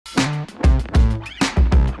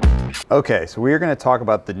Okay, so we are going to talk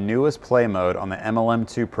about the newest play mode on the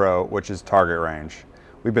MLM2PRO, which is target range.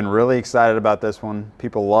 We've been really excited about this one.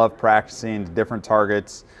 People love practicing different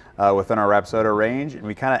targets within our Rapsodo range, and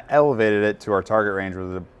we kind of elevated it to our target range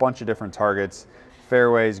with a bunch of different targets,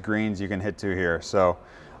 fairways, greens you can hit to here. So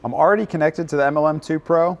I'm already connected to the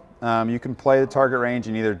MLM2PRO. You can play the target range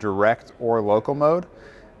in either direct or local mode,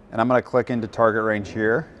 and I'm going to click into target range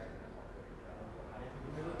here.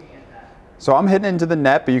 So I'm hitting into the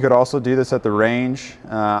net, but you could also do this at the range.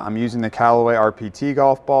 I'm using the Callaway RPT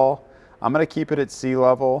golf ball. I'm going to keep it at sea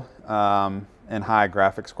level and high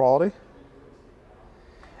graphics quality.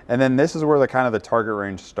 And then this is where the kind of the target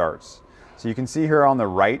range starts. So you can see here on the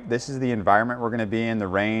right, this is the environment we're going to be in, the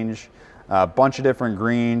range. A bunch of different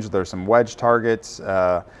greens. There's some wedge targets.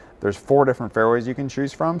 There's 4 different fairways you can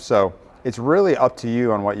choose from. So it's really up to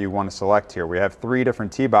you on what you want to select here. We have 3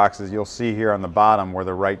 different tee boxes. You'll see here on the bottom where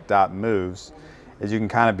the right dot moves, is you can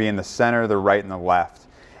kind of be in the center, the right, and the left.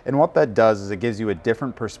 And what that does is it gives you a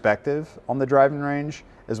different perspective on the driving range,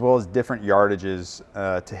 as well as different yardages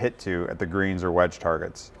to hit to at the greens or wedge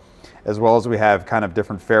targets. As well as we have kind of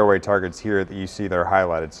different fairway targets here that you see that are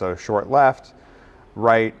highlighted. So short left,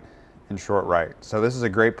 right, and short right. So this is a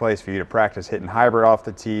great place for you to practice hitting hybrid off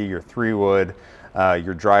the tee, your 3-wood,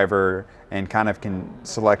 your driver, and kind of can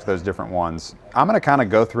select those different ones. I'm going to kind of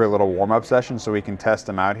go through a little warm-up session so we can test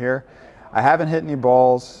them out here. I haven't hit any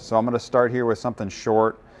balls, so I'm going to start here with something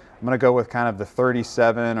short. I'm going to go with kind of the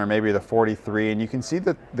 37 or maybe the 43, and you can see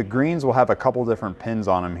that the greens will have a couple different pins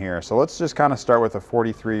on them here. So let's just kind of start with a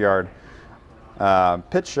 43-yard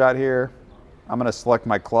pitch shot here. I'm going to select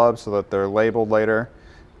my clubs so that they're labeled later.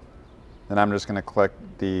 Then I'm just going to click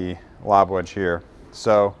the lob wedge here.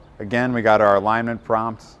 So again, we got our alignment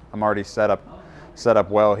prompt. I'm already set up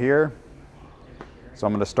well here. So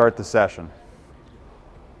I'm going to start the session.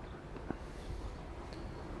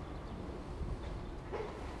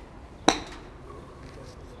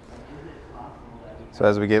 So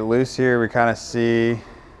as we get loose here, we kind of see,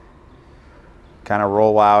 kind of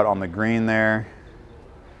roll out on the green there.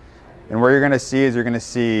 And where you're going to see is you're going to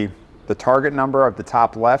see the target number at the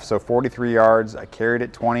top left, so 43 yards. I carried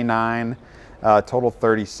it 29, total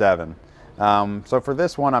 37. So for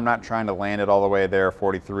this one, I'm not trying to land it all the way there,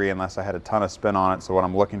 43, unless I had a ton of spin on it. So what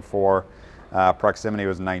I'm looking for, proximity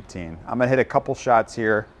was 19. I'm going to hit a couple shots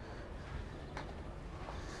here,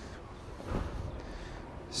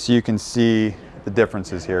 so you can see the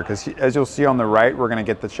differences here, because as you'll see on the right, we're going to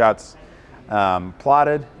get the shots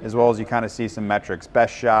plotted, as well as you kind of see some metrics: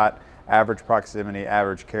 best shot, average proximity,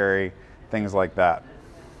 average carry, things like that.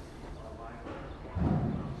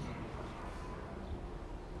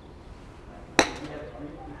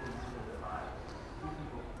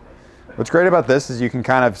 What's great about this is you can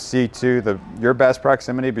kind of see too your best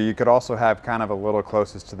proximity, but you could also have kind of a little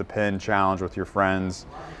closest to the pin challenge with your friends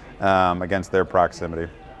against their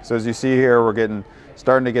proximity. So as you see here, we're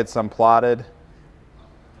starting to get some plotted.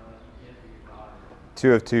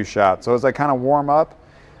 2 of 2 shots. So as I kind of warm up,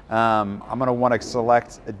 I'm going to want to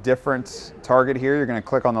select a different target here. You're going to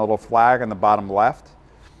click on the little flag on the bottom left.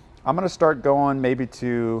 I'm going to start going maybe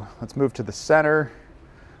to, let's move to the center.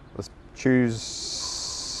 Let's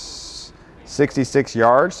choose 66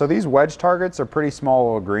 yards. So these wedge targets are pretty small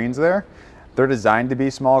little greens there. They're designed to be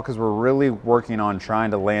small because we're really working on trying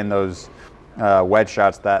to land those wedge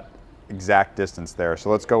shots that exact distance there. So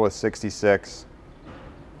let's go with 66.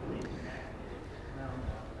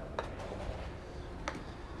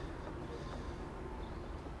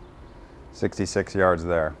 .66 yards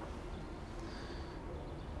there.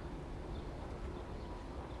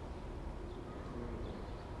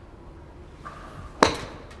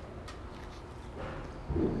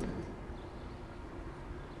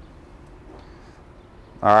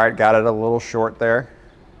 All right, got it a little short there,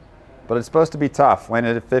 but it's supposed to be tough.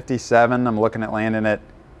 Landed at 57, I'm looking at landing at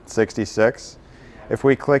 66. If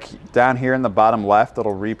we click down here in the bottom left,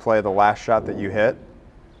 it'll replay the last shot that you hit.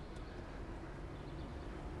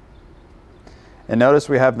 And notice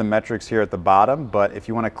we have the metrics here at the bottom, but if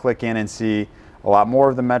you want to click in and see a lot more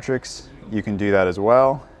of the metrics, you can do that as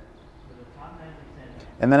well.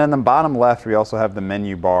 And then in the bottom left, we also have the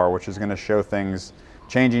menu bar, which is going to show things,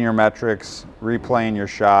 changing your metrics, replaying your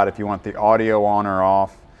shot if you want the audio on or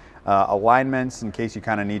off, alignments in case you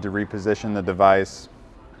kind of need to reposition the device,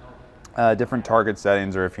 different target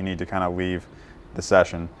settings, or if you need to kind of leave the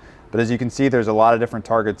session. But as you can see, there's a lot of different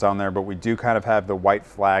targets on there, but we do kind of have the white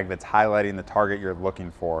flag that's highlighting the target you're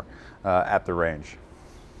looking for at the range.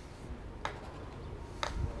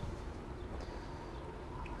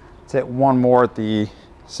 Let's hit one more at the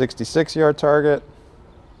 66-yard target.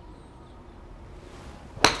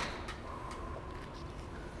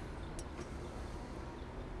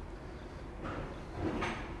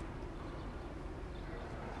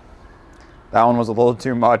 That one was a little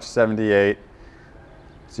too much, 78.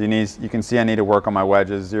 So you can see I need to work on my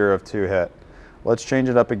wedges, 0 of 2 hit. Let's change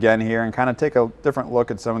it up again here and kind of take a different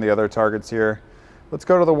look at some of the other targets here. Let's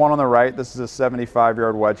go to the one on the right. This is a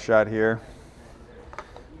 75-yard wedge shot here.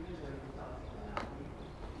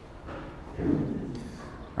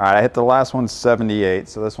 All right, I hit the last one 78,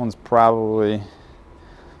 so this one's probably,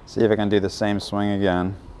 see if I can do the same swing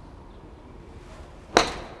again.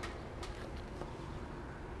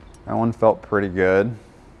 That one felt pretty good.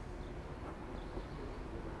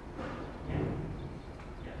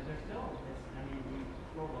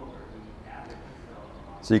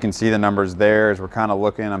 So you can see the numbers there as we're kind of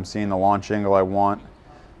looking. I'm seeing the launch angle I want.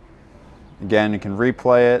 Again, you can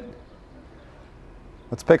replay it.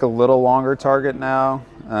 Let's pick a little longer target now.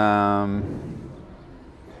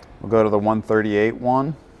 We'll go to the 138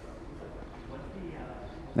 one.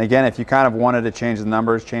 And again, if you kind of wanted to change the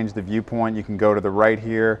numbers, change the viewpoint, you can go to the right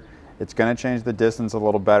here. It's going to change the distance a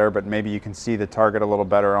little better, but maybe you can see the target a little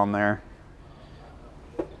better on there.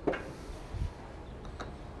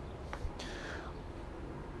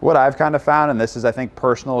 What I've kind of found, and this is I think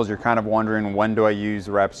personal, is you're kind of wondering, when do I use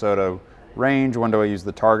the Rapsodo range? When do I use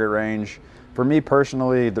the target range? For me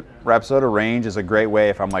personally, the Rapsodo range is a great way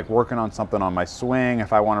if I'm like working on something on my swing,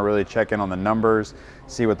 if I want to really check in on the numbers,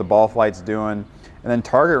 see what the ball flight's doing. And then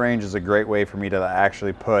target range is a great way for me to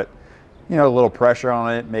actually put, you know, a little pressure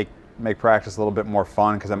on it, make practice a little bit more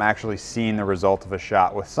fun, because I'm actually seeing the result of a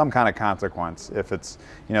shot with some kind of consequence. If it's,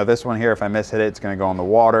 you know, this one here, if I miss hit it, it's going to go in the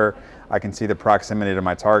water. I can see the proximity to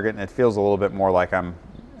my target, and it feels a little bit more like I'm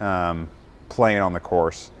playing on the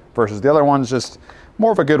course, versus the other one's just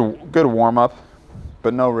more of a good warm-up,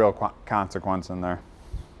 but no real consequence in there.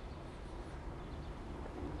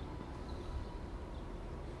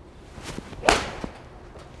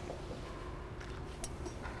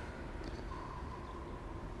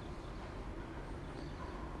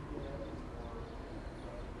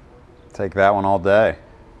 Take that one all day.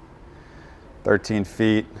 13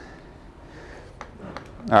 feet.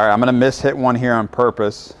 All right, I'm gonna miss hit one here on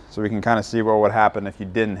purpose so we can kind of see what would happen if you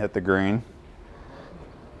didn't hit the green.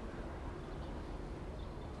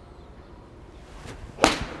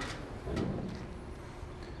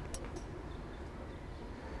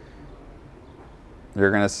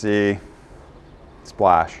 You're gonna see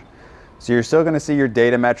splash. So you're still going to see your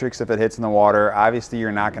data metrics if it hits in the water. Obviously,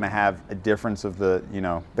 you're not going to have a difference of the, you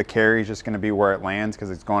know, the carry is just going to be where it lands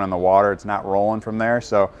because it's going in the water. It's not rolling from there.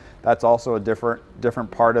 So that's also a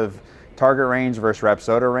different part of target range versus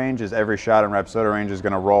Rapsodo range, is every shot in Rapsodo range is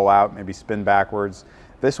going to roll out, maybe spin backwards.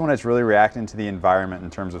 This one is really reacting to the environment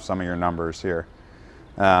in terms of some of your numbers here.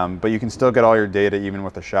 But you can still get all your data even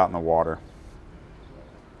with a shot in the water.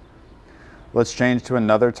 Let's change to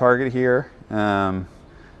another target here.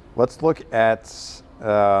 Let's look at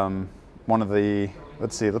one of the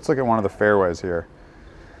fairways here.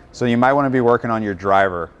 So you might want to be working on your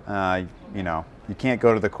driver. You know, you can't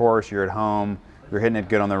go to the course, you're at home, you're hitting it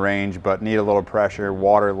good on the range, but need a little pressure,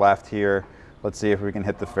 water left here. Let's see if we can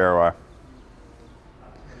hit the fairway.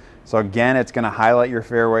 So again, it's going to highlight your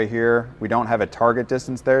fairway here. We don't have a target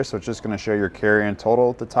distance there, so it's just going to show your carry and total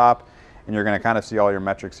at the top, and you're going to kind of see all your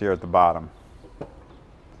metrics here at the bottom.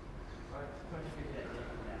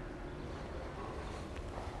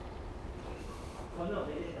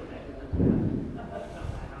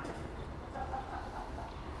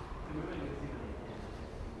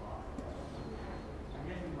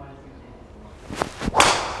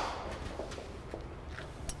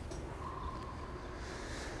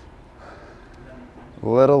 A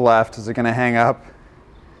little left. Is it going to hang up?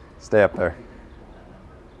 Stay up there.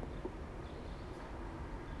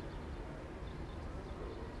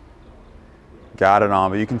 Got it on,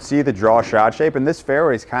 but you can see the draw shot shape, and this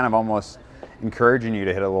fairway is kind of almost encouraging you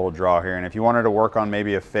to hit a little draw here. And if you wanted to work on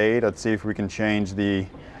maybe a fade, let's see if we can change the,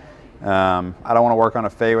 I don't want to work on a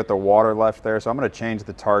fade with the water left there, so I'm going to change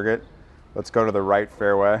the target. Let's go to the right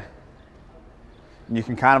fairway. And you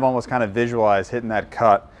can kind of almost visualize hitting that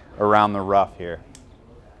cut around the rough here.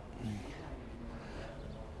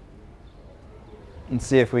 And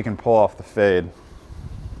see if we can pull off the fade.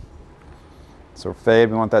 So fade,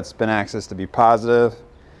 we want that spin axis to be positive.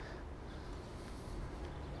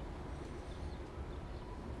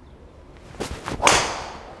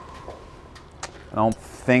 I don't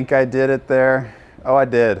think I did it there. Oh, I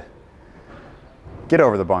did. Get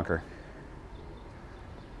over the bunker.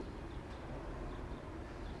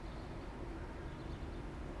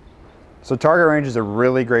 So target range is a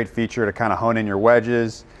really great feature to kind of hone in your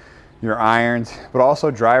wedges, your irons, but also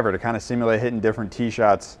driver to kind of simulate hitting different tee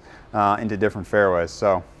shots into different fairways.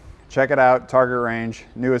 So check it out, target range,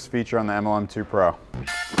 newest feature on the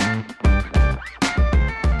MLM2PRO.